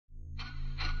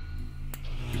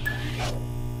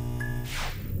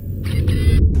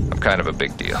kind of a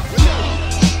big deal.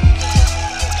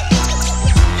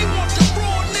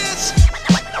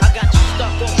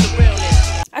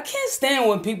 I can't stand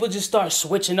when people just start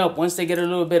switching up once they get a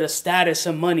little bit of status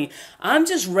and money. I'm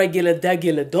just regular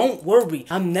degular, don't worry.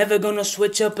 I'm never gonna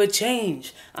switch up or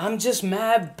change. I'm just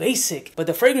mad basic. But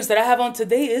the fragrance that I have on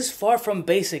today is far from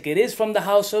basic. It is from the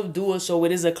house of Dua, so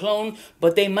it is a clone,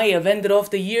 but they might have ended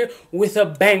off the year with a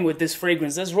bang with this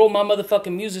fragrance. Let's roll my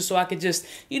motherfucking music so I could just,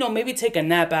 you know, maybe take a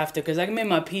nap after, because I'm in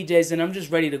my PJs and I'm just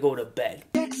ready to go to bed.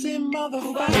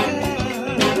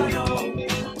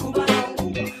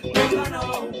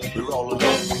 We're all alone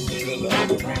in the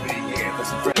yeah, there's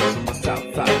some friends from the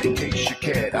south side. In case you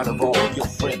cared, out of all your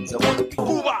friends, I want to be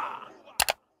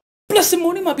Blessed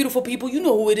morning, my beautiful people. You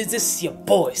know who it is. This is your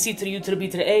boy, C to the U to the B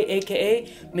to the A, aka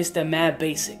Mr. Mad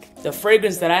Basic. The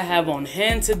fragrance that I have on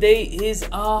hand today is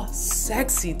a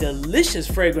sexy, delicious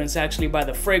fragrance, actually, by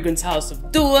the fragrance house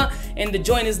of Dua, and the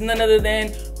joint is none other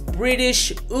than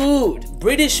British Oud.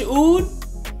 British Oud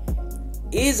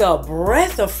is a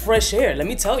breath of fresh air, let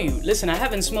me tell you. Listen, I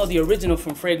haven't smelled the original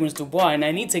from Fragrance Dubois, and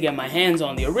I need to get my hands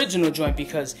on the original joint,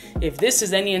 because if this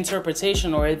is any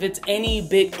interpretation or if it's any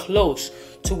bit close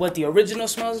to what the original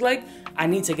smells like, I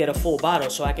need to get a full bottle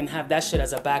so I can have that shit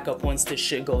as a backup once this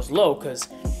shit goes low, because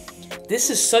this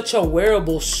is such a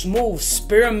wearable, smooth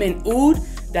spearmint oud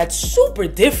that's super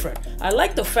different. I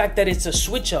like the fact that it's a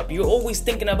switch up. You're always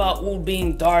thinking about oud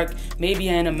being dark, maybe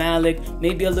animalic,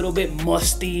 maybe a little bit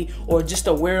musty, or just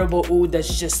a wearable oud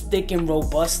that's just thick and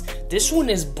robust. This one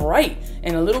is bright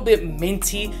and a little bit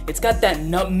minty. It's got that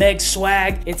nutmeg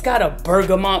swag. It's got a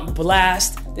bergamot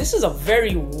blast. This is a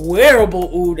very wearable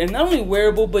oud, and not only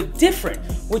wearable but different,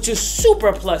 which is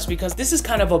super plus, because this is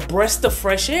kind of a breath of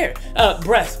fresh air.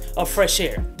 Breath of fresh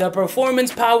air. The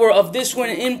performance power of this one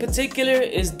in particular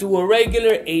is Dua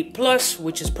Regular 8+,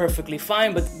 which is perfectly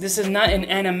fine, but this is not an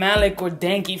animalic or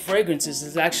danky fragrance. This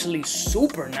is actually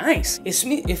super nice.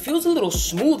 It feels a little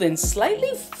smooth and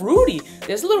slightly fruity.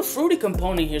 There's a little fruity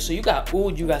component here. So you got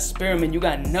oud, you got spearmint, you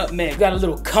got nutmeg, you got a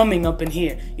little coming up in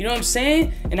here. You know what I'm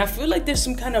saying? And I feel like there's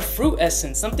some kind of fruit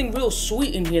essence, something real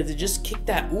sweet in here to just kick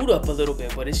that oud up a little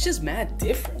bit, but it's just mad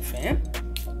different, fam.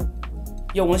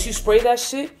 Yo, once you spray that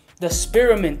shit, the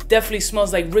spearmint definitely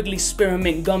smells like Wrigley's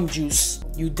spearmint gum juice.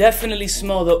 You definitely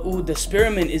smell the oud. The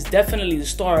spearmint is definitely the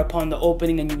star upon the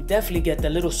opening, and you definitely get the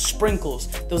little sprinkles,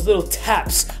 those little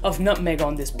taps of nutmeg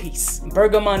on this piece.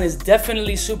 Bergamot is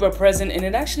definitely super present, and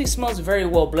it actually smells very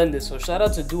well blended. So shout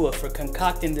out to Dua for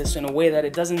concocting this in a way that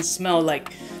it doesn't smell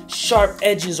like sharp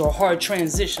edges or hard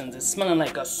transitions. It's smelling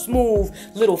like a smooth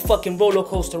little fucking roller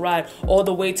coaster ride all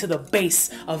the way to the base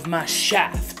of my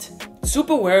shaft.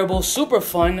 Super wearable, super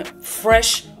fun,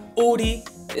 fresh, oudy.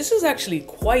 This is actually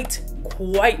quite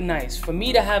nice. For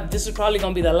me to have, this is probably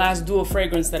gonna be the last Dua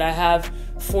fragrance that I have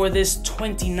for this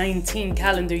 2019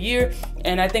 calendar year,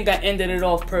 and I think I ended it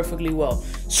off perfectly well.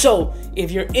 So if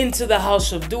you're into the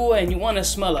house of Dua and you want to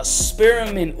smell a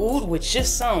spearmint oud, which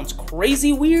just sounds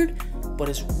crazy weird, but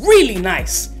it's really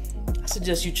nice, I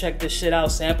suggest you check this shit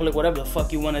out, sample it, whatever the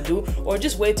fuck you want to do, or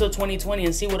just wait till 2020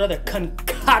 and see what other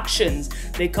concoctions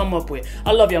they come up with.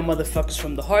 I love y'all motherfuckers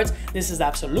from the heart. This is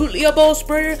absolutely a bowl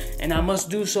sprayer, and I must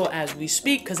do so as we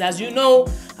speak, because as you know,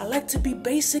 I like to be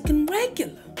basic and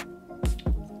regular.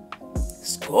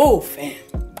 Let's go, fam.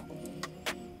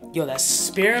 Yo, that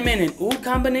spearmint and oud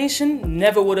combination,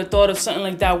 never would have thought of something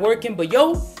like that working, but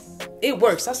yo, it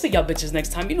works. I'll see y'all bitches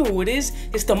next time. You know who it is.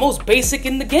 It's the most basic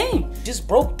in the game. Just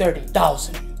broke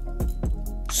 30,000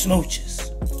 smooches.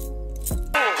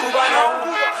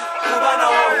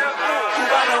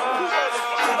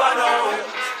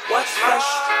 What's fresh?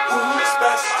 Who's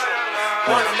best?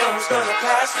 Wanna know who's gonna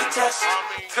pass the test?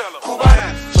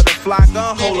 For the fly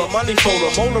gun holder, money folder,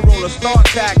 molar roller, start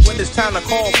tag when it's time to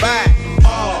call back.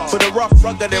 For the rough,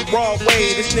 rugged, and raw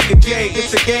way, this nigga Jay,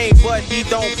 it's a game, but he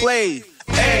don't play.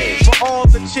 Hey, for all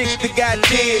the chicks that got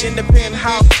dead in the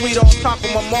penthouse suite on top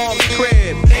of my mom's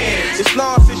crib. It's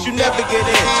nonsense, you never get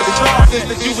in. It's nonsense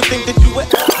that you